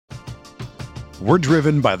We're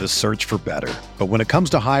driven by the search for better. But when it comes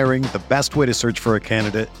to hiring, the best way to search for a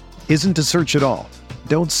candidate isn't to search at all.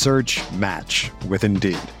 Don't search, match with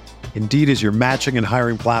Indeed. Indeed is your matching and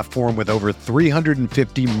hiring platform with over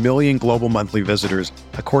 350 million global monthly visitors,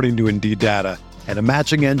 according to Indeed data, and a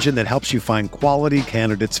matching engine that helps you find quality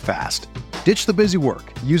candidates fast. Ditch the busy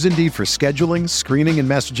work. Use Indeed for scheduling, screening, and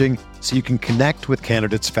messaging so you can connect with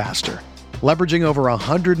candidates faster. Leveraging over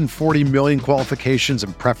 140 million qualifications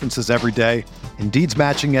and preferences every day, Indeed's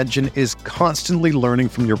matching engine is constantly learning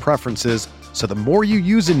from your preferences, so the more you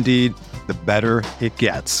use Indeed, the better it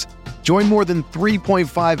gets. Join more than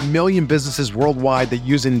 3.5 million businesses worldwide that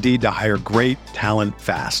use Indeed to hire great talent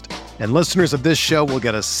fast. And listeners of this show will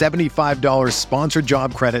get a $75 sponsored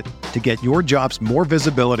job credit to get your jobs more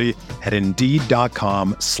visibility at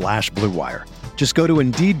Indeed.com/Blue Wire. Just go to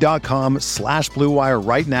Indeed.com/Blue Wire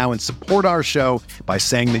right now and support our show by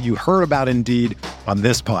saying that you heard about Indeed on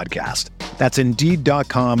this podcast. That's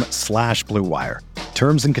Indeed.com/Blue Wire.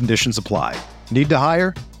 Terms and conditions apply. Need to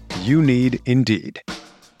hire? You need Indeed.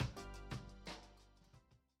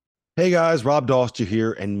 Hey guys, Rob Doster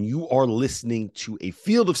here, and you are listening to a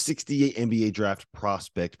Field of 68 NBA Draft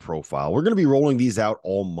Prospect Profile. We're going to be rolling these out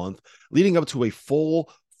all month, leading up to a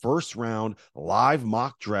full first-round live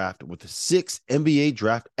mock draft with 6 NBA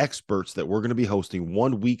draft experts that we're going to be hosting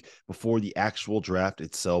 1 week before the actual draft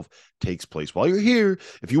itself takes place. While you're here,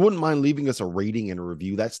 if you wouldn't mind leaving us a rating and a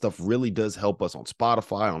review, that stuff really does help us on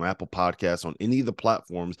Spotify, on Apple Podcasts, on any of the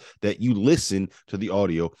platforms that you listen to the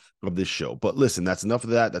audio of this show. But listen, that's enough of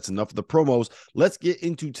that. That's enough of the promos. Let's get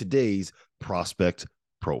into today's prospect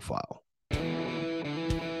profile.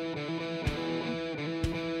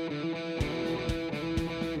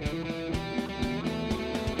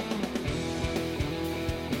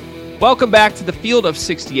 Welcome back to the Field of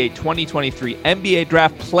 68 2023 NBA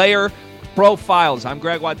Draft Player Profiles. I'm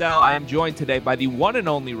Greg Waddell. I am joined today by the one and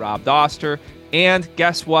only Rob Doster. And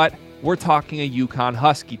guess what? We're talking a UConn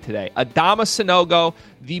Husky today. Adama Sanogo,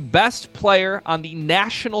 the best player on the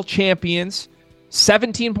national champions.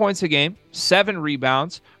 17 points a game, 7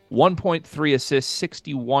 rebounds, 1.3 assists,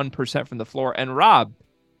 61% from the floor. And Rob,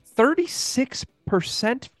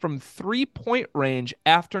 36% from three-point range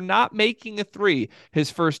after not making a three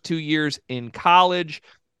his first 2 years in college.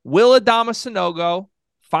 Will Adama Sanogo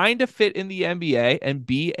find a fit in the NBA and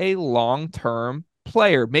be a long-term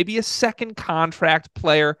player, maybe a second contract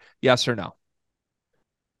player? Yes or no?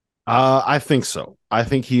 I think so. I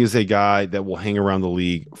think he is a guy that will hang around the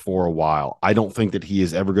league for a while. I don't think that he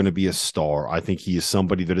is ever going to be a star. I think he is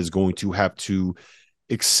somebody that is going to have to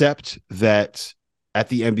accept that at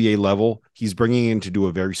the NBA level, he's bringing in to do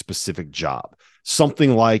a very specific job.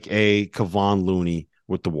 Something like a Kevon Looney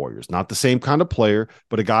with the Warriors. Not the same kind of player,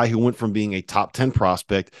 but a guy who went from being a top 10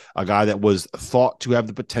 prospect, a guy that was thought to have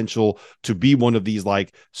the potential to be one of these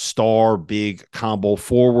like star big combo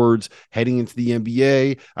forwards heading into the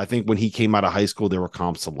NBA. I think when he came out of high school, there were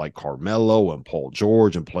comps to like Carmelo and Paul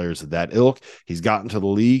George and players of that ilk. He's gotten to the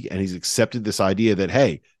league and he's accepted this idea that,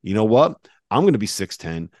 hey, you know what? I'm going to be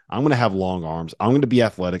 6'10". I'm going to have long arms. I'm going to be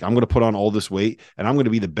athletic. I'm going to put on all this weight, and I'm going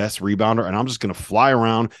to be the best rebounder, and I'm just going to fly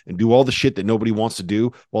around and do all the shit that nobody wants to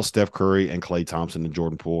do while Steph Curry and Klay Thompson and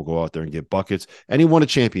Jordan Poole go out there and get buckets. And he won a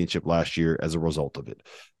championship last year as a result of it.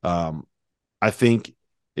 I think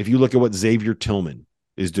if you look at what Xavier Tillman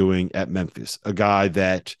is doing at Memphis, a guy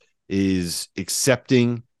that is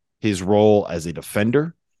accepting his role as a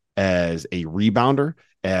defender, as a rebounder,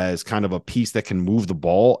 as kind of a piece that can move the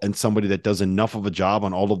ball and somebody that does enough of a job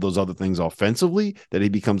on all of those other things offensively that he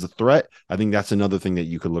becomes a threat. I think that's another thing that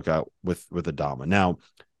you could look at with Adama. Now,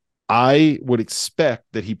 I would expect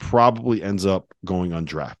that he probably ends up going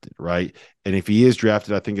undrafted, right? And if he is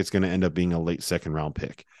drafted, I think it's going to end up being a late second round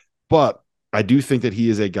pick. But I do think that he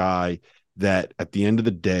is a guy that at the end of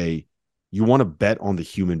the day, you want to bet on the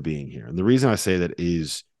human being here. And the reason I say that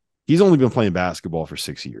is he's only been playing basketball for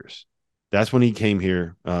 6 years. That's when he came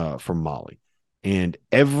here from Mali. And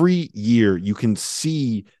every year you can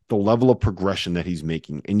see the level of progression that he's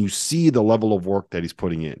making, and you see the level of work that he's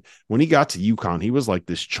putting in. When he got to UConn, he was like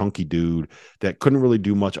this chunky dude that couldn't really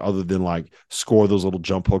do much other than like score those little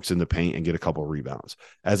jump hooks in the paint and get a couple of rebounds.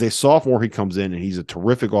 As a sophomore, he comes in and he's a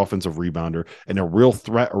terrific offensive rebounder and a real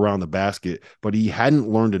threat around the basket, but he hadn't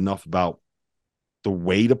learned enough about the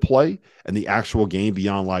way to play and the actual game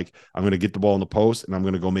beyond like, I'm going to get the ball in the post and I'm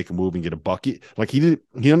going to go make a move and get a bucket. Like he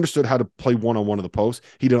understood how to play one-on-one of the post.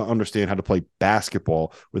 He didn't understand how to play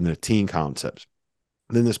basketball within a team concept.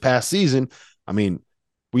 And then this past season, I mean,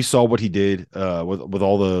 We saw what he did with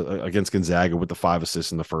all the against Gonzaga with the 5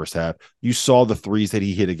 assists in the first half. You saw the threes that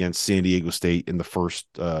he hit against San Diego State in the first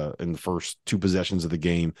 2 possessions of the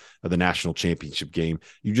game, of the national championship game.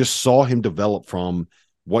 You just saw him develop from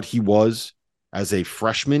what he was as a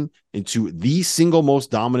freshman into the single most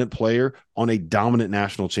dominant player on a dominant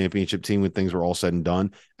national championship team when things were all said and done.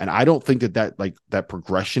 And I don't think that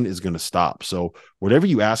progression is going to stop. So whatever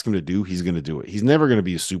you ask him to do, he's going to do it. He's never going to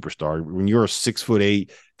be a superstar. When you're a 6'8"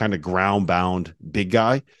 kind of ground bound big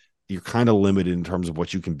guy, you're kind of limited in terms of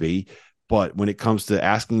what you can be. But when it comes to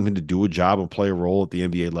asking him to do a job and play a role at the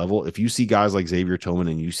NBA level, if you see guys like Xavier Tillman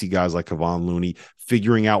and you see guys like Kevon Looney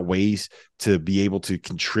figuring out ways to be able to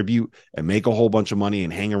contribute and make a whole bunch of money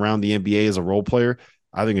and hang around the NBA as a role player,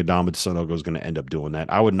 I think Adama Sanogo is going to end up doing that.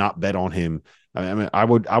 I would not bet on him. I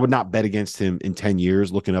would not bet against him in 10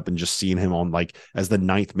 years, looking up and just seeing him on as the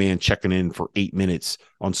 9th man checking in for 8 minutes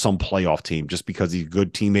on some playoff team, just because he's a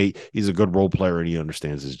good teammate, he's a good role player, and he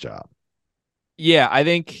understands his job. Yeah, I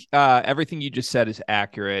think everything you just said is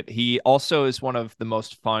accurate. He also is one of the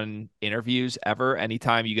most fun interviews ever.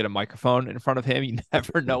 Anytime you get a microphone in front of him, you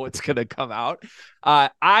never know what's going to come out.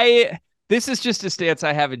 This is just a stance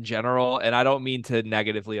I have in general, and I don't mean to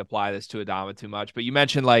negatively apply this to Adama too much, but you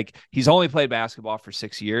mentioned he's only played basketball for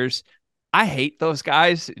 6 years. I hate those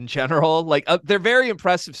guys in general. They're very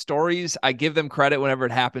impressive stories. I give them credit whenever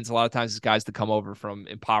it happens. A lot of times it's guys that come over from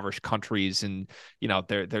impoverished countries and,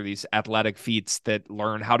 they're these athletic feats that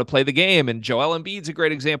learn how to play the game. And Joel Embiid's a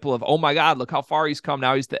great example of, oh my God, look how far he's come.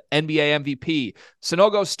 Now he's the NBA MVP.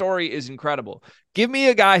 Sanogo's story is incredible. Give me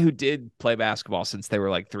a guy who did play basketball since they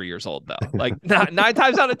were 3 years old, though. 9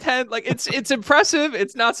 times out of 10, it's impressive.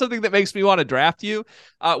 It's not something that makes me want to draft you.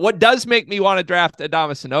 What does make me want to draft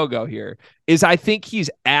Adama Sanogo here is I think he's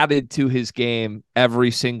added to his game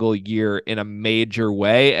every single year in a major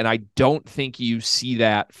way. And I don't think you see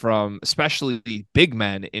that from especially big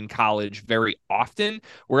men in college very often.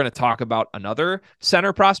 We're going to talk about another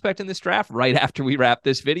center prospect in this draft right after we wrap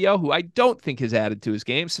this video, who I don't think has added to his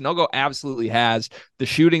game. Sanogo absolutely has. The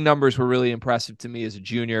shooting numbers were really impressive to me as a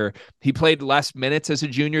junior. He played less minutes as a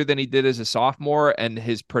junior than he did as a sophomore, and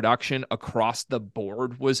his production across the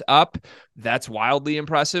board was up. That's wildly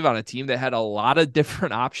impressive on a team that had a lot of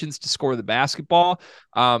different options to score the basketball.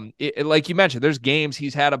 Like you mentioned, there's games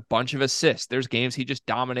he's had a bunch of assists. There's games he just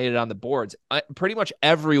dominated on the boards. Pretty much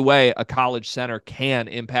every way a college center can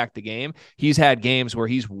impact the game, he's had games where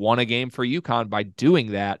he's won a game for UConn by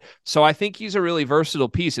doing that. So I think he's a really versatile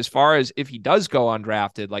piece. As far as if he does go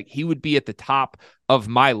undrafted, he would be at the top of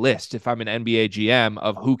my list if I'm an NBA GM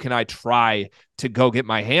of who can I try to go get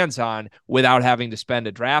my hands on without having to spend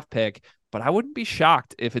a draft pick. But I wouldn't be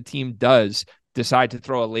shocked if a team does decide to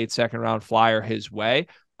throw a late second round flyer his way.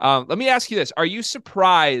 Let me ask you this. Are you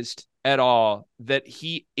surprised at all that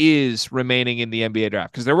he is remaining in the NBA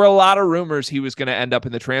draft? Because there were a lot of rumors he was going to end up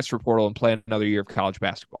in the transfer portal and play another year of college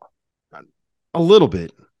basketball. A little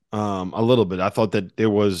bit. I thought that there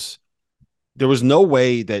was no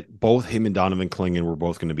way that both him and Donovan Clingan were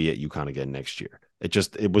both going to be at UConn again next year.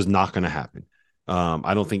 It was not going to happen.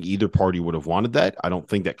 I don't think either party would have wanted that. I don't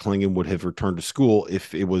think that Clingan would have returned to school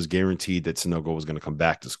if it was guaranteed that Sanogo was going to come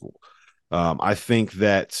back to school. I think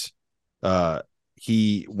that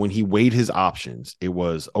when he weighed his options, it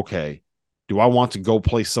was, okay, do I want to go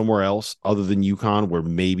play somewhere else other than UConn, where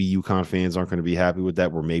maybe UConn fans aren't going to be happy with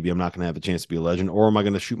that, where maybe I'm not going to have a chance to be a legend, or am I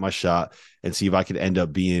going to shoot my shot and see if I could end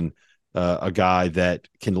up being a guy that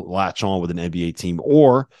can latch on with an NBA team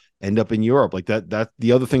or end up in Europe? That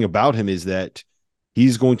the other thing about him is that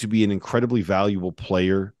he's going to be an incredibly valuable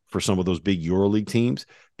player for some of those big EuroLeague teams,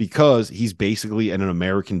 because he's basically an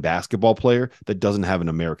American basketball player that doesn't have an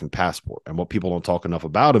American passport. And what people don't talk enough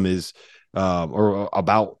about him is, or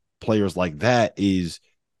about players like that, is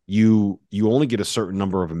you only get a certain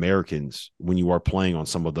number of Americans when you are playing on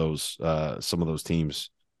some of those teams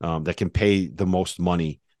that can pay the most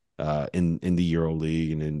money in the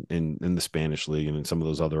EuroLeague and in the Spanish league and in some of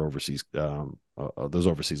those other overseas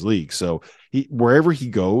leagues. So wherever he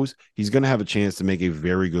goes, he's going to have a chance to make a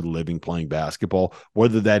very good living playing basketball,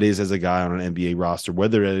 whether that is as a guy on an NBA roster,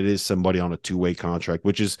 whether it is somebody on a 2-way contract,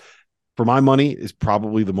 which is, for my money, is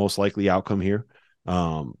probably the most likely outcome here.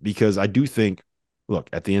 Because I do think, look,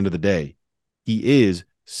 at the end of the day, he is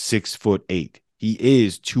 6'8". He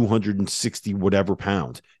is 260 whatever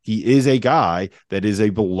pounds. He is a guy that is a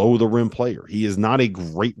below the rim player. He is not a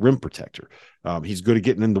great rim protector. He's good at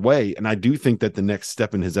getting in the way. And I do think that the next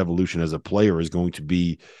step in his evolution as a player is going to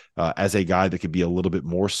be as a guy that could be a little bit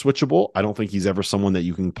more switchable. I don't think he's ever someone that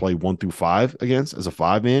you can play 1 through 5 against as a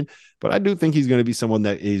 5-man, but I do think he's going to be someone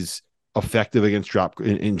that is effective against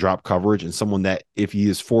drop coverage, and someone that, if he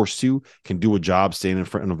is forced to, can do a job staying in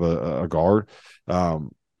front of a guard.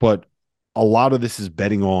 But a lot of this is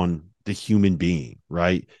betting on the human being,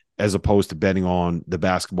 right? As opposed to betting on the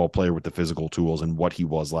basketball player with the physical tools and what he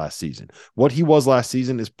was last season. What he was last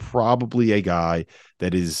season is probably a guy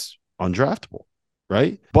that is undraftable,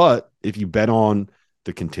 right? But if you bet on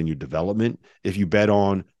the continued development, if you bet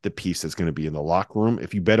on the piece that's going to be in the locker room,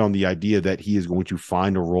 if you bet on the idea that he is going to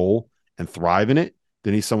find a role and thrive in it,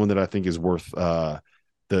 then he's someone that I think is worth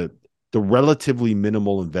the relatively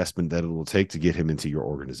minimal investment that it will take to get him into your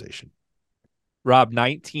organization. Rob,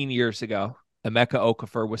 19 years ago, Emeka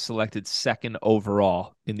Okafor was selected 2nd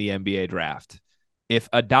overall in the NBA draft. If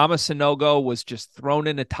Adama Sanogo was just thrown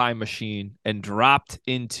in a time machine and dropped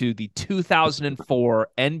into the 2004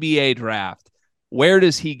 NBA draft, where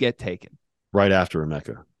does he get taken? Right after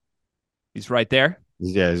Emeka. He's right there?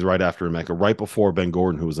 Yeah, he's right after Emeka, right before Ben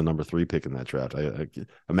Gordon, who was the number 3 pick in that draft. I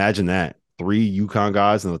imagine that. 3 UConn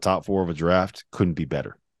guys in the top 4 of a draft couldn't be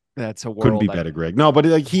better. That's a world. Couldn't be better, Greg. No, but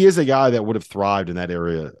like, he is a guy that would have thrived in that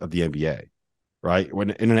area of the NBA, right? When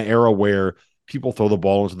in an era where people throw the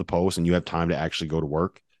ball into the post and you have time to actually go to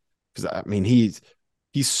work. Because I mean, he's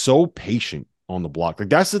so patient on the block. Like,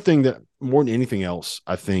 that's the thing that more than anything else,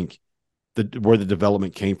 I think where the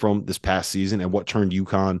development came from this past season and what turned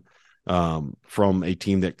UConn from a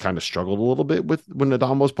team that kind of struggled a little bit with when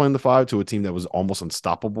Adama was playing the 5 to a team that was almost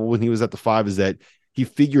unstoppable when he was at the 5, is that he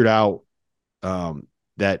figured out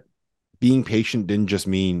that being patient didn't just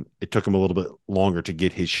mean it took him a little bit longer to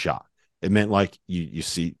get his shot. It meant like you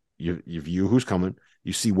see, you view who's coming,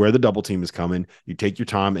 you see where the double team is coming, you take your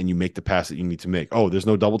time and you make the pass that you need to make. Oh, there's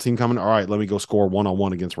no double team coming. All right, let me go score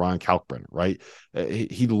 1-on-1 against Ryan Kalkbrenner, right?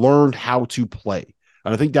 He learned how to play.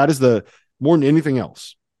 And I think that is more than anything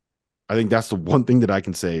else, I think that's the one thing that I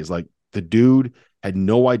can say is, like, the dude had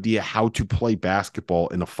no idea how to play basketball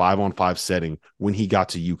in a 5-on-5 setting when he got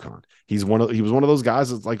to UConn. He was one of those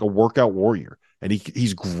guys that's like a workout warrior, and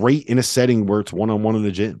he's great in a setting where it's 1-on-1 in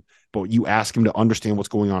the gym. But you ask him to understand what's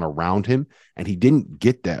going on around him, and he didn't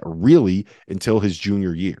get that really until his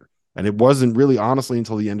junior year. And it wasn't really, honestly,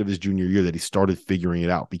 until the end of his junior year that he started figuring it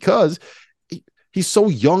out, because he's so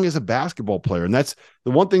young as a basketball player. And that's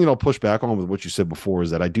the one thing that I'll push back on with what you said before,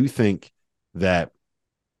 is that I do think that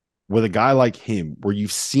with a guy like him, where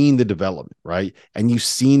you've seen the development, right, and you've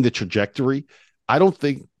seen the trajectory, I don't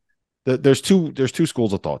think that there's two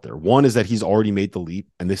schools of thought there. One is that he's already made the leap,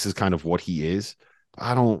 and this is kind of what he is.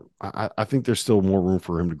 I think there's still more room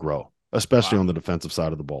for him to grow, especially on the defensive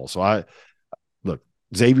side of the ball. So look,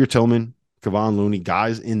 Xavier Tillman, Kevon Looney,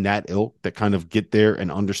 guys in that ilk that kind of get there and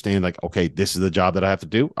understand, like, okay, this is the job that I have to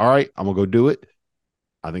do. All right, I'm going to go do it.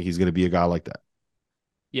 I think he's going to be a guy like that.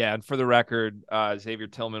 Yeah, and for the record, Xavier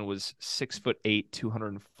Tillman was 6'8",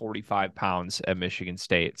 245 pounds at Michigan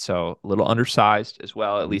State, so a little undersized as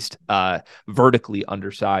well, at least vertically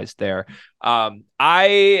undersized there. I'm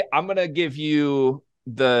gonna give you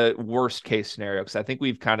the worst case scenario, because I think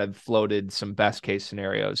we've kind of floated some best case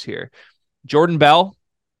scenarios here. Jordan Bell,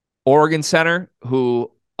 Oregon center, who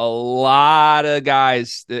a lot of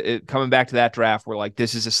guys coming back to that draft were like,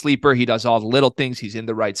 this is a sleeper. He does all the little things. He's in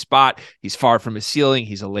the right spot. He's far from his ceiling.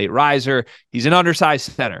 He's a late riser. He's an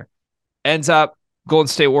undersized center. Ends up Golden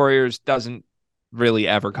State Warriors, doesn't really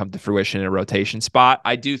ever come to fruition in a rotation spot.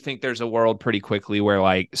 I do think there's a world pretty quickly where,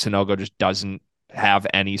 like, Sanogo just doesn't have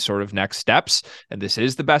any sort of next steps, and this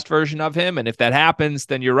is the best version of him. And if that happens,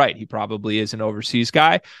 then you're right, he probably is an overseas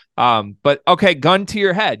guy. But okay, gun to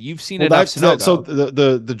your head, you've seen enough Sanogo. So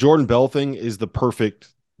the Jordan Bell thing is the perfect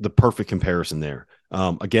comparison there.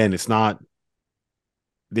 Again, it's not,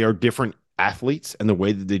 they are different athletes, and the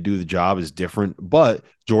way that they do the job is different. But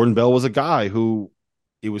Jordan Bell was a guy who,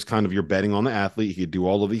 it was kind of, you're betting on the athlete. He could do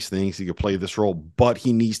all of these things. He could play this role, but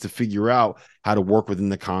he needs to figure out how to work within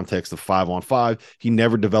the context of 5-on-5. He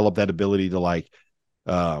never developed that ability to, like,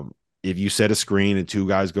 if you set a screen and 2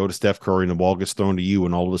 guys go to Steph Curry and the ball gets thrown to you,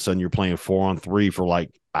 and all of a sudden you're playing 4-on-3 for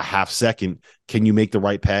like a half second, can you make the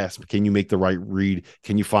right pass? Can you make the right read?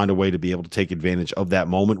 Can you find a way to be able to take advantage of that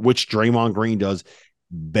moment, which Draymond Green does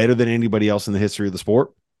better than anybody else in the history of the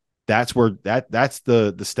sport? That's where that's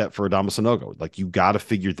the step for Adama Sanogo. Like, you got to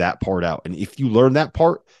figure that part out. And if you learn that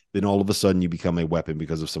part, then all of a sudden you become a weapon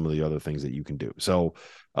because of some of the other things that you can do. So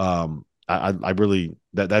I really,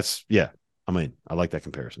 that's, yeah, I mean, I like that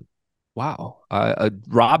comparison. Wow. A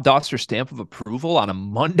Rob Doster stamp of approval on a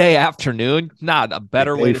Monday afternoon. Not a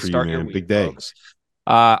better way to start your week, big day. Folks.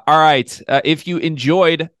 All right. If you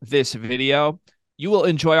enjoyed this video, you will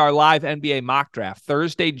enjoy our live NBA mock draft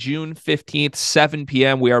Thursday, June 15th, 7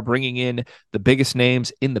 p.m. We are bringing in the biggest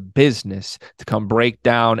names in the business to come break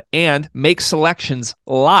down and make selections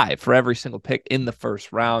live for every single pick in the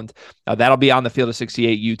first round. That'll be on the Field of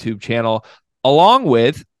 68 YouTube channel, along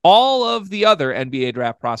with all of the other NBA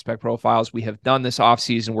draft prospect profiles we have done this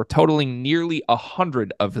offseason. We're totaling nearly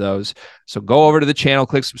 100 of those. So go over to the channel,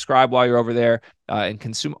 click subscribe while you're over there, and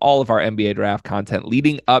consume all of our NBA draft content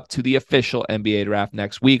leading up to the official NBA draft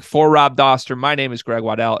next week. For Rob Doster, my name is Greg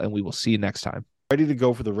Waddell, and we will see you next time. Ready to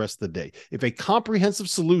go for the rest of the day. If a comprehensive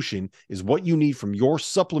solution is what you need from your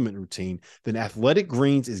supplement routine, then Athletic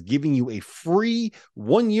Greens is giving you a free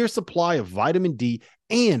 1-year supply of vitamin D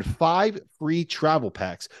and 5 free travel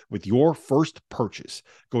packs with your first purchase.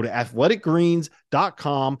 Go to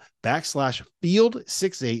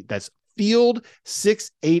athleticgreens.com/field68. That's field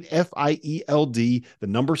 68 FIELD, the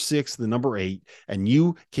number 6, the number 8, and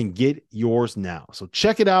you can get yours now. So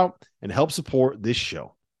check it out and help support this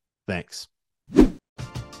show. Thanks.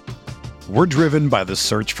 We're driven by the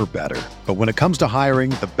search for better. But when it comes to hiring,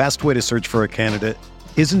 the best way to search for a candidate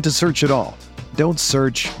isn't to search at all. Don't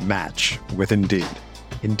search, match with Indeed.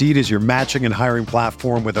 Indeed is your matching and hiring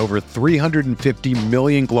platform with over 350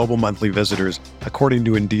 million global monthly visitors, according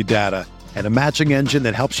to Indeed data, and a matching engine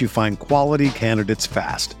that helps you find quality candidates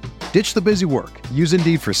fast. Ditch the busy work. Use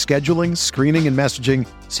Indeed for scheduling, screening, and messaging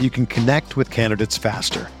so you can connect with candidates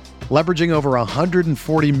faster. Leveraging over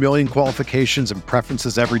 140 million qualifications and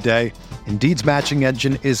preferences every day, Indeed's matching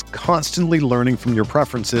engine is constantly learning from your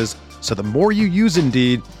preferences, so the more you use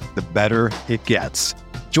Indeed, the better it gets.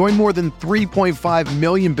 Join more than 3.5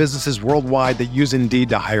 million businesses worldwide that use Indeed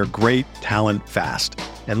to hire great talent fast.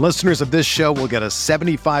 And listeners of this show will get a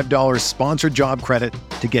 $75 sponsored job credit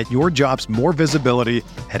to get your jobs more visibility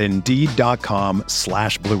at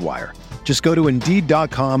Indeed.com/Blue Wire. Just go to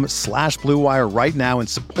Indeed.com/Blue Wire right now and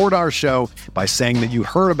support our show by saying that you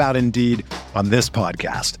heard about Indeed on this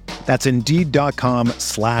podcast. That's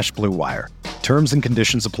Indeed.com/Blue Wire. Terms and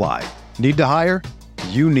conditions apply. Need to hire?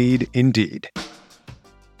 You need Indeed.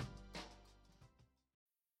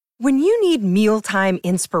 When you need mealtime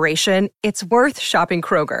inspiration, it's worth shopping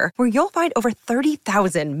Kroger, where you'll find over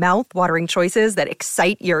 30,000 mouth-watering choices that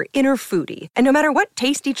excite your inner foodie. And no matter what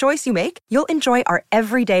tasty choice you make, you'll enjoy our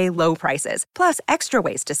everyday low prices, plus extra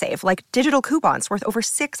ways to save, like digital coupons worth over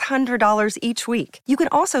 $600 each week. You can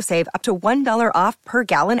also save up to $1 off per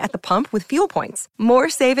gallon at the pump with fuel points. More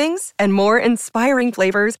savings and more inspiring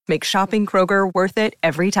flavors make shopping Kroger worth it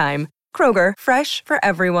every time. Kroger, fresh for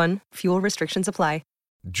everyone. Fuel restrictions apply.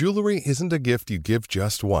 Jewelry isn't a gift you give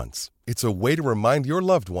just once. It's a way to remind your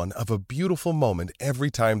loved one of a beautiful moment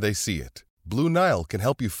every time they see it. Blue Nile can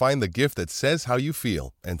help you find the gift that says how you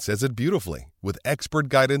feel and says it beautifully, with expert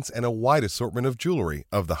guidance and a wide assortment of jewelry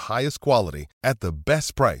of the highest quality at the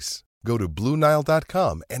best price. Go to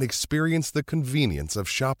BlueNile.com and experience the convenience of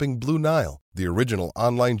shopping Blue Nile, the original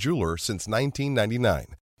online jeweler since 1999.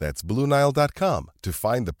 That's BlueNile.com to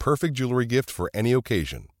find the perfect jewelry gift for any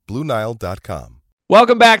occasion. BlueNile.com.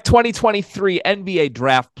 Welcome back, 2023 NBA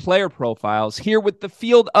Draft Player Profiles, here with the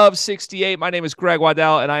Field of 68. My name is Greg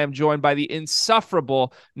Waddell, and I am joined by the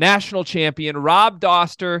insufferable national champion, Rob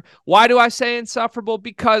Doster. Why do I say insufferable?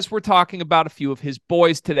 Because we're talking about a few of his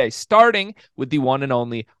boys today, starting with the one and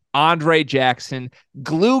only Andre Jackson,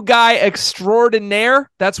 glue guy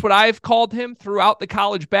extraordinaire. That's what I've called him throughout the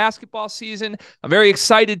college basketball season. I'm very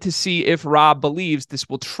excited to see if Rob believes this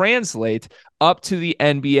will translate up to the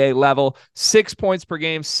NBA level. 6 points per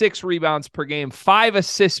game, 6 rebounds per game, 5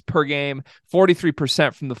 assists per game,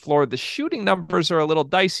 43% from the floor. The shooting numbers are a little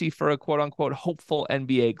dicey for a quote-unquote hopeful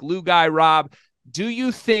NBA glue guy. Rob, do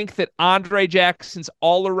you think that Andre Jackson's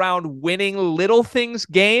all-around winning little things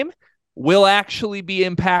game will actually be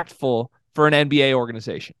impactful for an NBA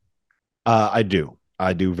organization? I do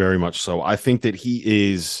very much so. I think that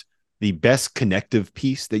he is the best connective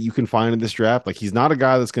piece that you can find in this draft. Like, he's not a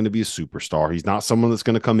guy that's going to be a superstar. He's not someone that's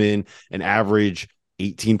going to come in and average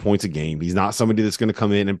 18 points a game. He's not somebody that's going to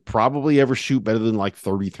come in and probably ever shoot better than like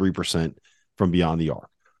 33% from beyond the arc.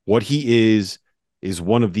 What he is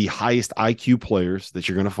one of the highest IQ players that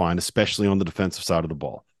you're going to find, especially on the defensive side of the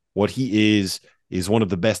ball. What he is one of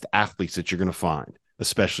the best athletes that you're going to find,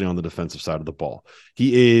 especially on the defensive side of the ball.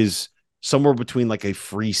 He is somewhere between like a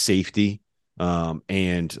free safety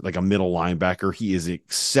and like a middle linebacker. He is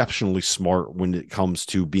exceptionally smart when it comes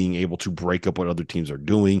to being able to break up what other teams are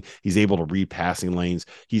doing. He's able to read passing lanes.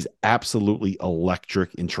 He's absolutely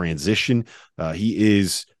electric in transition. He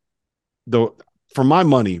is, though, for my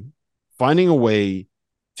money, finding a way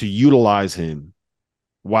to utilize him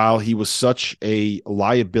while he was such a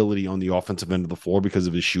liability on the offensive end of the floor because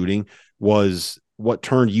of his shooting, was what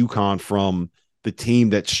turned UConn from the team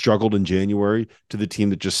that struggled in January to the team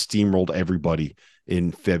that just steamrolled everybody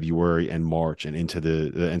in February and March and into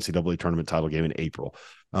the NCAA tournament title game in April.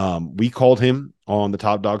 We called him on the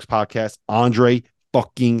Top Dogs podcast, Andre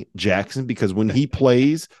fucking Jackson, because when he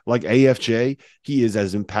plays like AFJ, he is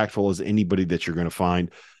as impactful as anybody that you're going to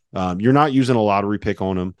find. You're not using a lottery pick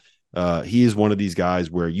on him. He is one of these guys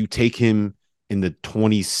where you take him in the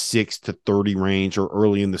 26 to 30 range or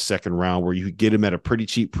early in the second round, where you get him at a pretty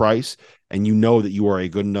cheap price, and you know that you are a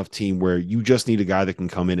good enough team where you just need a guy that can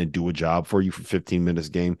come in and do a job for you for 15 minutes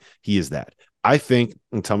a game. He is that. I think,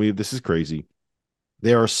 and tell me if this is crazy,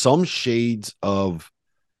 there are some shades of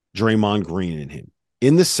Draymond Green in him,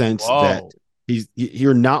 in the sense that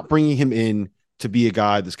you're not bringing him in to be a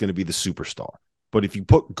guy that's going to be the superstar. But if you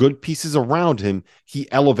put good pieces around him,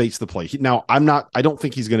 he elevates the play. I don't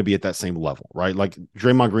think he's going to be at that same level, right? Like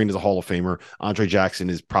Draymond Green is a Hall of Famer. Andre Jackson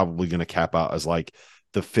is probably going to cap out as like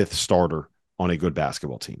the fifth starter on a good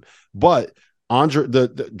basketball team. But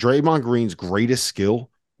the Draymond Green's greatest skill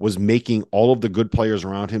was making all of the good players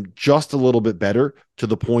around him just a little bit better, to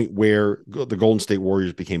the point where the Golden State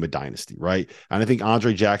Warriors became a dynasty, right? And I think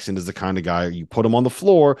Andre Jackson is the kind of guy you put him on the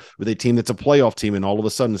floor with a team that's a playoff team, and all of a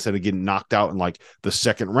sudden, instead of getting knocked out in like the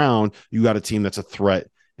second round, you got a team that's a threat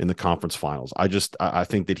in the conference finals. I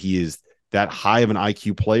think that he is that high of an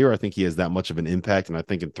IQ player. I think he has that much of an impact. And I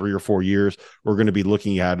think in 3 or 4 years, we're going to be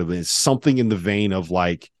looking at him as something in the vein of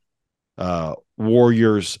like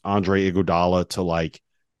Warriors, Andre Iguodala, to like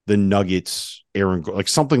the Nuggets, like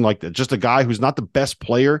something like that. Just a guy who's not the best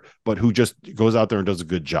player, but who just goes out there and does a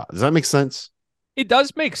good job. Does that make sense? It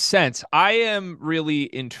does make sense. I am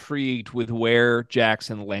really intrigued with where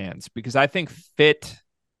Jackson lands, because I think fit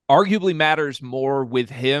arguably matters more with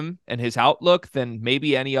him and his outlook than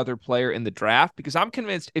maybe any other player in the draft, because I'm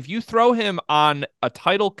convinced if you throw him on a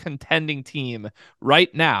title contending team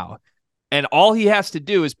right now, and all he has to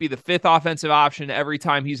do is be the fifth offensive option every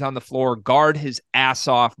time he's on the floor, guard his ass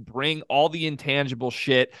off, bring all the intangible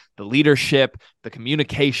shit, the leadership, the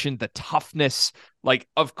communication, the toughness. Like,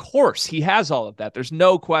 of course, he has all of that. There's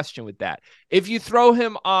no question with that. If you throw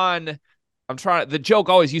him on, the joke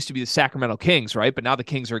always used to be the Sacramento Kings, right? But now the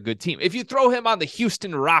Kings are a good team. If you throw him on the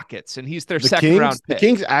Houston Rockets and he's their second round pick, the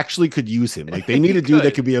Kings actually could use him. Like, they need a dude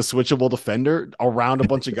that could be a switchable defender around a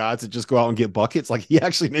bunch of guys that just go out and get buckets. Like, he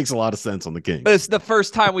actually makes a lot of sense on the Kings. But it's the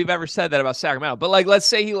first time we've ever said that about Sacramento. But like, let's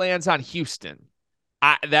say he lands on Houston.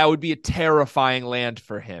 That would be a terrifying land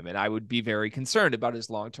for him, and I would be very concerned about his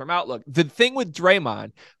long-term outlook. The thing with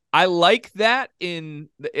Draymond, I like that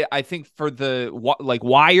I think for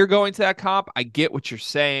why you're going to that comp, I get what you're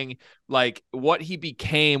saying. Like, what he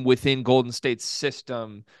became within Golden State's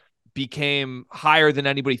system became higher than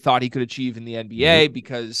anybody thought he could achieve in the NBA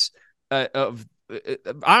because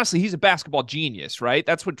honestly, he's a basketball genius, right?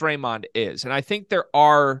 That's what Draymond is. And I think there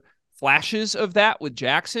are flashes of that with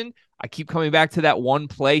Jackson. I keep coming back to that one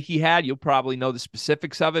play he had. You'll probably know the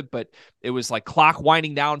specifics of it, but it was like clock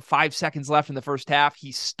winding down, 5 seconds left in the first half.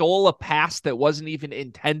 He stole a pass that wasn't even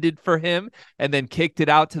intended for him and then kicked it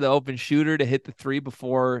out to the open shooter to hit the three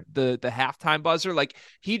before the halftime buzzer. Like,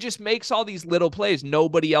 he just makes all these little plays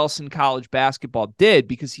nobody else in college basketball did,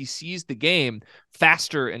 because he sees the game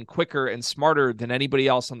faster and quicker and smarter than anybody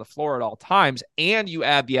else on the floor at all times. And you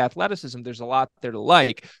add the athleticism, there's a lot there to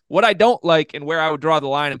like. What I don't like, and where I would draw the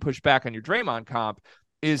line and push back on your Draymond comp,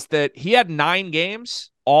 is that he had 9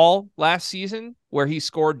 games all last season where he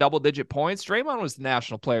scored double-digit points. Draymond was the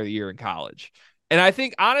National Player of the Year in college. And I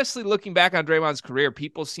think, honestly, looking back on Draymond's career,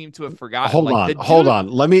 people seem to have forgotten. Hold on.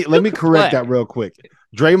 Let me correct that real quick.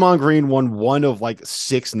 Draymond Green won one of like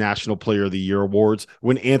 6 National Player of the Year awards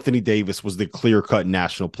when Anthony Davis was the clear-cut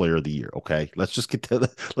National Player of the Year. Okay, let's just get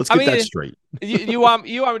that straight. You want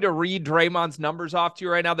me to read Draymond's numbers off to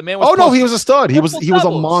you right now? The man was he was a stud. He was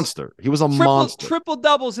a monster. He was a monster. Triple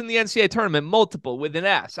doubles in the NCAA tournament, multiple with an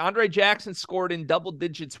S. Andre Jackson scored in double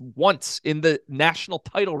digits once in the national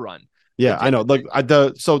title run. Yeah, I know. Like,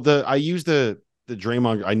 I used the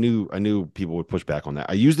Draymond. I knew people would push back on that.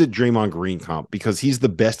 I used the Draymond Green comp because he's the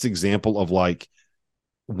best example of like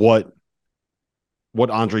what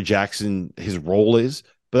Andre Jackson, his role is.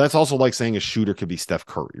 But that's also like saying a shooter could be Steph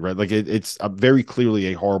Curry, right? Like, it's very clearly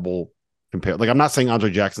a horrible compare. Like, I'm not saying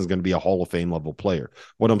Andre Jackson is going to be a Hall of Fame level player.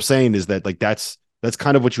 What I'm saying is that like that's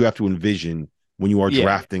kind of what you have to envision when you are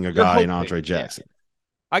drafting a guy in Andre Jackson. Yeah.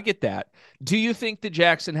 I get that. Do you think that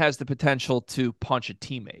Jackson has the potential to punch a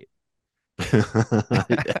teammate?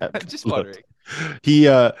 Just wondering.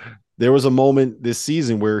 There was a moment this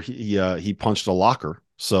season where he punched a locker.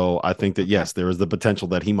 So I think that, yes, there is the potential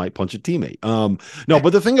that he might punch a teammate. No,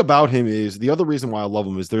 but the thing about him is, the other reason why I love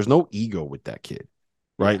him is there's no ego with that kid,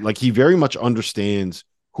 right? Yeah. Like, he very much understands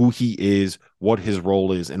who he is, what his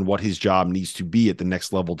role is, and what his job needs to be at the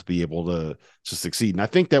next level to be able to succeed. And I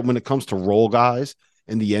think that when it comes to role guys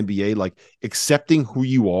in the NBA, like, accepting who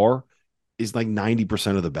you are is like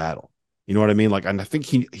 90% of the battle. You know what I mean? Like, and I think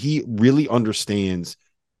he really understands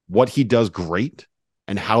what he does great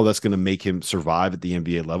and how that's going to make him survive at the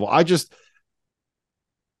NBA level.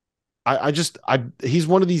 He's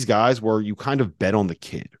one of these guys where you kind of bet on the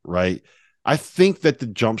kid, right? I think that the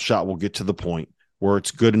jump shot will get to the point where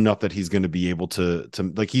it's good enough that he's going to be able to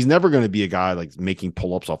like, he's never going to be a guy like making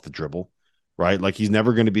pull-ups off the dribble, right? Like, he's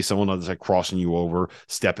never going to be someone that's like crossing you over,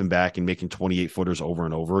 stepping back and making 28 footers over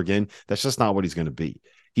and over again. That's just not what he's going to be.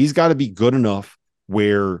 He's got to be good enough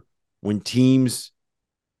where when teams,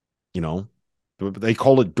 they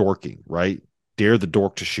call it dorking, right? Dare the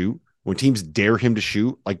dork to shoot. When teams dare him to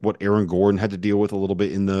shoot, like what Aaron Gordon had to deal with a little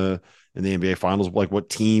bit in the NBA Finals, like what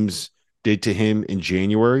teams did to him in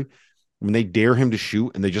January, when they dare him to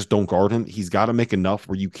shoot and they just don't guard him, he's got to make enough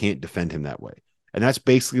where you can't defend him that way. And that's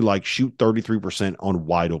basically like shoot 33% on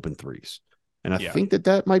wide open threes. And I think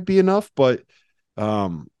that might be enough, but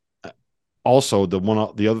also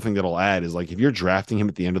the other thing that I'll add is, like, if you're drafting him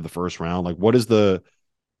at the end of the first round, like, what's the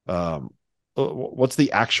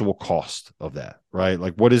actual cost of that, right?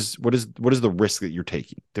 Like, what is the risk that you're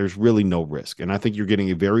taking? There's really no risk. And I think you're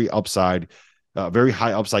getting a very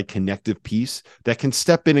high upside connective piece that can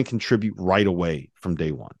step in and contribute right away from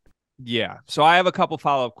day one. Yeah. So I have a couple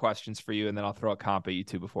follow-up questions for you, and then I'll throw a comp at you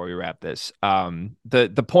two before we wrap this.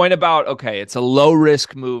 The point about, okay, it's a low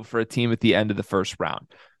risk move for a team at the end of the first round.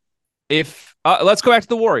 If let's go back to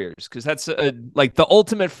the Warriors, because that's like the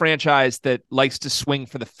ultimate franchise that likes to swing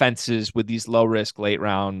for the fences with these low risk late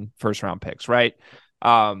round, first round picks, right?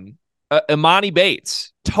 Imani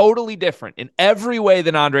Bates, totally different in every way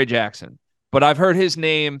than Andre Jackson, but I've heard his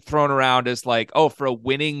name thrown around as like, oh, for a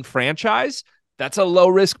winning franchise, that's a low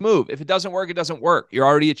risk move. If it doesn't work, it doesn't work. You're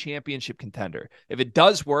already a championship contender. If it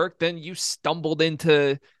does work, then you stumbled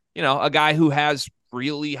into, a guy who has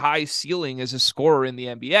really high ceiling as a scorer in the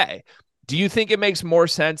NBA. Do you think it makes more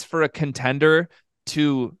sense for a contender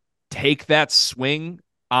to take that swing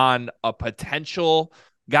on a potential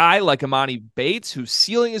guy like Imani Bates, whose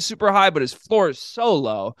ceiling is super high, but his floor is so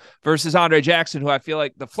low, versus Andre Jackson, who I feel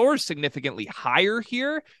like the floor is significantly higher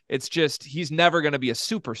here? It's just, he's never going to be a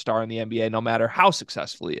superstar in the NBA, no matter how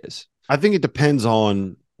successful he is. I think it depends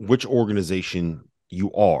on which organization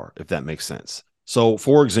you are, if that makes sense. So,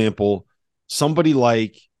 for example, somebody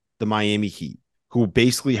like the Miami Heat, who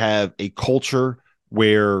basically have a culture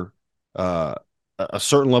where a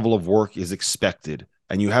certain level of work is expected,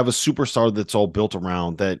 and you have a superstar that's all built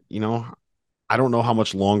around that, I don't know how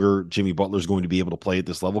much longer Jimmy Butler is going to be able to play at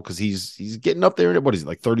this level, because he's getting up there. What is he,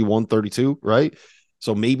 like 31, 32, right?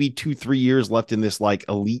 So maybe 2-3 years left in this like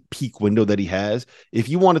elite peak window that he has. If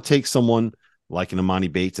you want to take someone like an Imani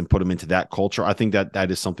Bates and put him into that culture, I think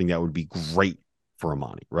that is something that would be great for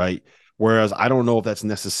Imani, right? Whereas I don't know if that's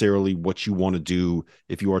necessarily what you want to do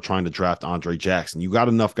if you are trying to draft Andre Jackson. You got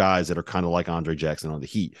enough guys that are kind of like Andre Jackson on the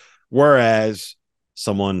Heat. Whereas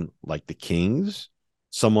someone like the Kings,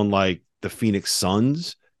 someone like the Phoenix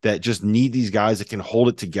Suns, that just need these guys that can hold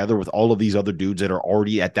it together with all of these other dudes that are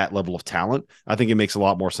already at that level of talent, I think it makes a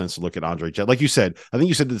lot more sense to look at Andre Jackson. Like you said, I think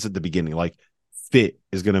you said this at the beginning, like fit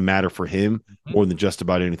is going to matter for him more than just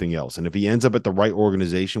about anything else. And if he ends up at the right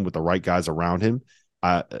organization with the right guys around him,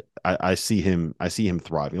 I see him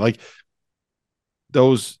thriving. Like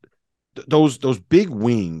those big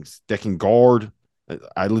wings that can guard.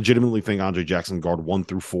 I legitimately think Andre Jackson can guard 1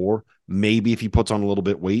 through 4. Maybe if he puts on a little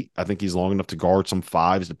bit weight, I think he's long enough to guard some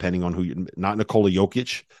 5s, depending on who. Not Nikola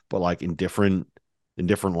Jokic, but like in different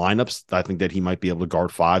lineups, I think that he might be able to guard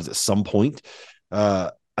 5s at some point. I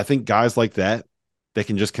think guys like that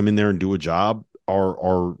can just come in there and do a job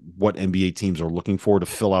are what NBA teams are looking for to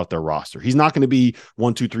fill out their roster. He's not going to be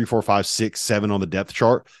 1, 2, 3, 4, 5, 6, 7 on the depth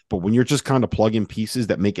chart, but when you're just kind of plugging pieces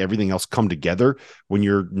that make everything else come together, when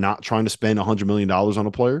you're not trying to spend $100 million on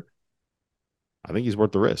a player, I think he's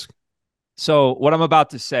worth the risk. So what I'm about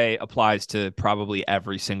to say applies to probably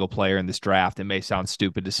every single player in this draft. It may sound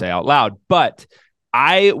stupid to say out loud, but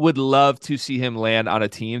I would love to see him land on a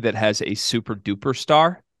team that has a super duper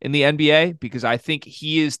star in the NBA, because I think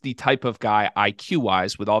he is the type of guy,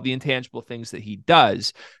 IQ-wise, with all the intangible things that he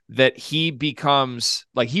does, that he becomes,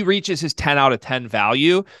 like, he reaches his 10 out of 10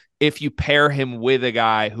 value if you pair him with a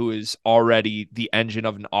guy who is already the engine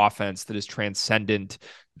of an offense that is transcendent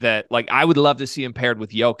that, like, I would love to see him paired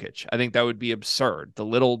with Jokic. I think that would be absurd. The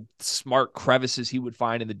little smart crevices he would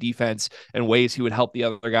find in the defense and ways he would help the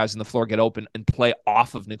other guys on the floor get open and play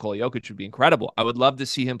off of Nikola Jokic would be incredible. I would love to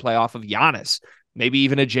see him play off of Giannis, maybe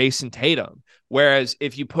even a Jason Tatum. Whereas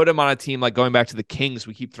if you put him on a team like going back to the Kings,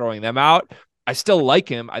 we keep throwing them out. I still like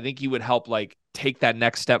him. I think he would help like take that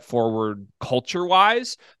next step forward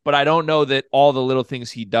culture-wise, but I don't know that all the little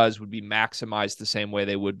things he does would be maximized the same way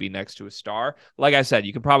they would be next to a star. Like I said,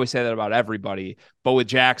 you can probably say that about everybody, but with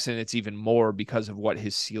Jackson, it's even more because of what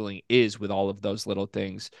his ceiling is with all of those little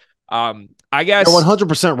things. I guess you're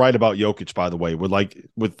 100% right about Jokic, by the way,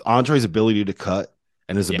 with Andre's ability to cut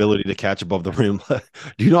and his ability to catch above the rim.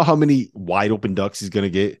 Do you know how many wide open ducks he's going to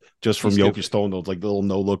get just from Jokic throwing those like little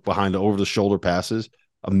no look behind the over the shoulder passes?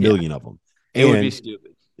 A million of them. It would be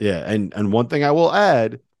stupid. Yeah. And one thing I will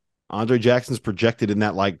add, Andre Jackson's projected in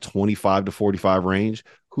that like 25 to 45 range.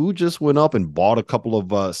 Who just went up and bought a couple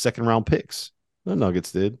of second round picks? The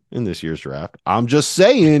Nuggets did in this year's draft. I'm just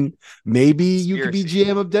saying, maybe you could be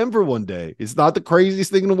GM of Denver one day. It's not the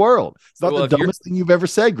craziest thing in the world. It's not the dumbest thing you've ever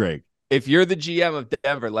said, Greg. If you're the GM of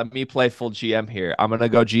Denver, let me play full GM here. I'm going to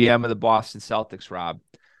go GM of the Boston Celtics, Rob.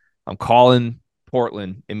 I'm calling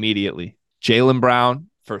Portland immediately. Jaylen Brown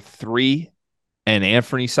for 3 and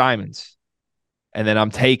Anthony Simons. And then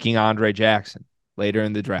I'm taking Andre Jackson later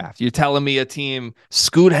in the draft. You're telling me a team,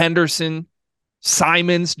 Scoot Henderson,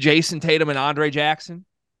 Simons, Jason Tatum, and Andre Jackson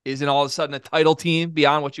isn't all of a sudden a title team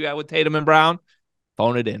beyond what you had with Tatum and Brown?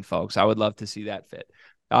 Phone it in, folks. I would love to see that fit.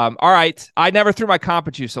 All right. I never threw my comp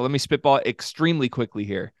at you, so let me spitball extremely quickly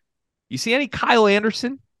here. You see any Kyle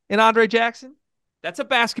Anderson in Andre Jackson? That's a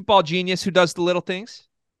basketball genius who does the little things.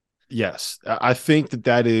 Yes. I think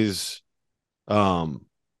that is kind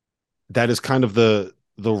of the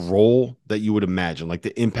role that you would imagine, like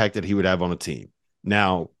the impact that he would have on a team.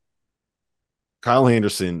 Now, Kyle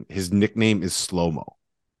Anderson, his nickname is Slow-Mo.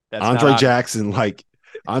 Andre Jackson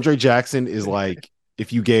is like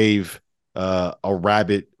if you gave a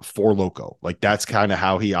rabbit 4 Loko. Like that's kind of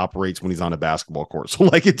how he operates when he's on a basketball court. So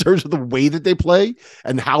like in terms of the way that they play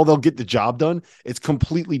and how they'll get the job done, it's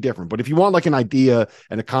completely different. But if you want like an idea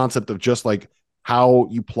and a concept of just like how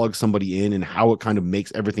you plug somebody in and how it kind of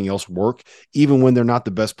makes everything else work, even when they're not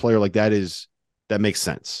the best player, like that makes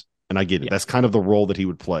sense. And I get it. That's kind of the role that he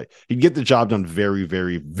would play. He'd get the job done very,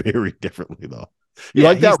 very, very differently though. You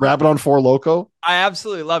like that rabbit on 4 Loko? I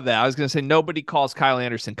absolutely love that. I was going to say nobody calls Kyle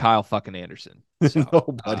Anderson Kyle fucking Anderson. So,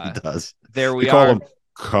 nobody does. There we they are. Call him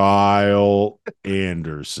Kyle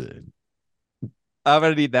Anderson. I'm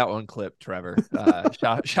going to need that one clip, Trevor.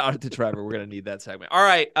 Shout out to Trevor. We're going to need that segment. All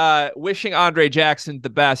right. Wishing Andre Jackson the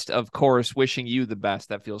best, of course. Wishing you the best.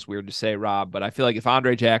 That feels weird to say, Rob, but I feel like if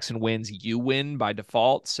Andre Jackson wins, you win by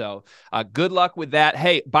default. So good luck with that.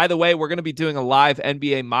 Hey, by the way, we're going to be doing a live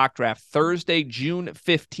NBA mock draft Thursday, June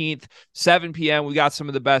 15th, 7 p.m. We got some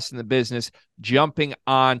of the best in the business jumping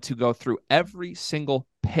on to go through every single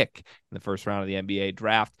pick in the first round of the NBA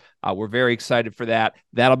draft. We're very excited for that.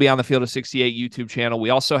 That'll be on the Field of 68 YouTube channel.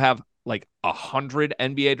 We also have like 100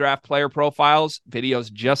 NBA draft player profiles,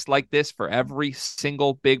 videos just like this for every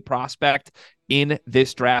single big prospect in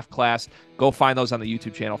this draft class. Go find those on the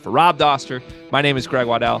YouTube channel. For Rob Doster, my name is Greg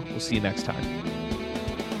Waddell. We'll see you next time.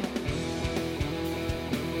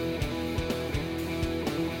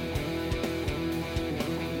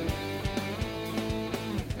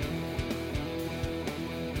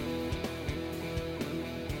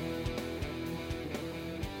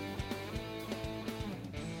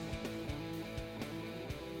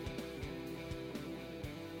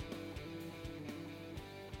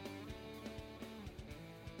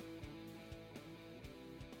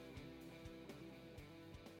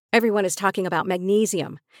 Everyone is talking about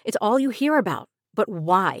magnesium. It's all you hear about. But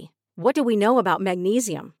why? What do we know about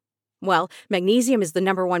magnesium? Well, magnesium is the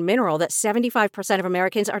 #1 mineral that 75% of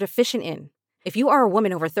Americans are deficient in. If you are a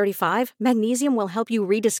woman over 35, magnesium will help you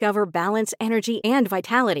rediscover balance, energy, and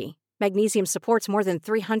vitality. Magnesium supports more than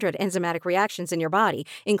 300 enzymatic reactions in your body,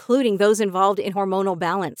 including those involved in hormonal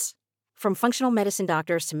balance. From functional medicine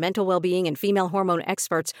doctors to mental well-being and female hormone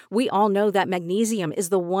experts, we all know that magnesium is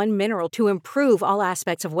the one mineral to improve all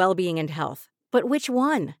aspects of well-being and health. But which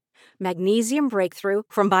one? Magnesium Breakthrough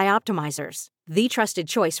from Bioptimizers, the trusted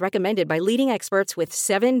choice recommended by leading experts with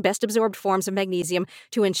 7 best-absorbed forms of magnesium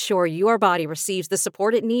to ensure your body receives the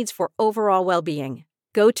support it needs for overall well-being.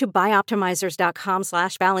 Go to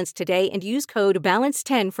bioptimizers.com/balance today and use code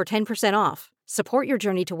BALANCE10 for 10% off. Support your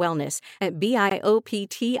journey to wellness at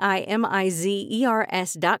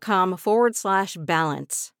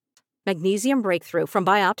bioptimizers.com/balance. Magnesium Breakthrough from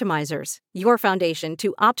Bioptimizers, your foundation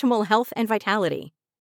to optimal health and vitality.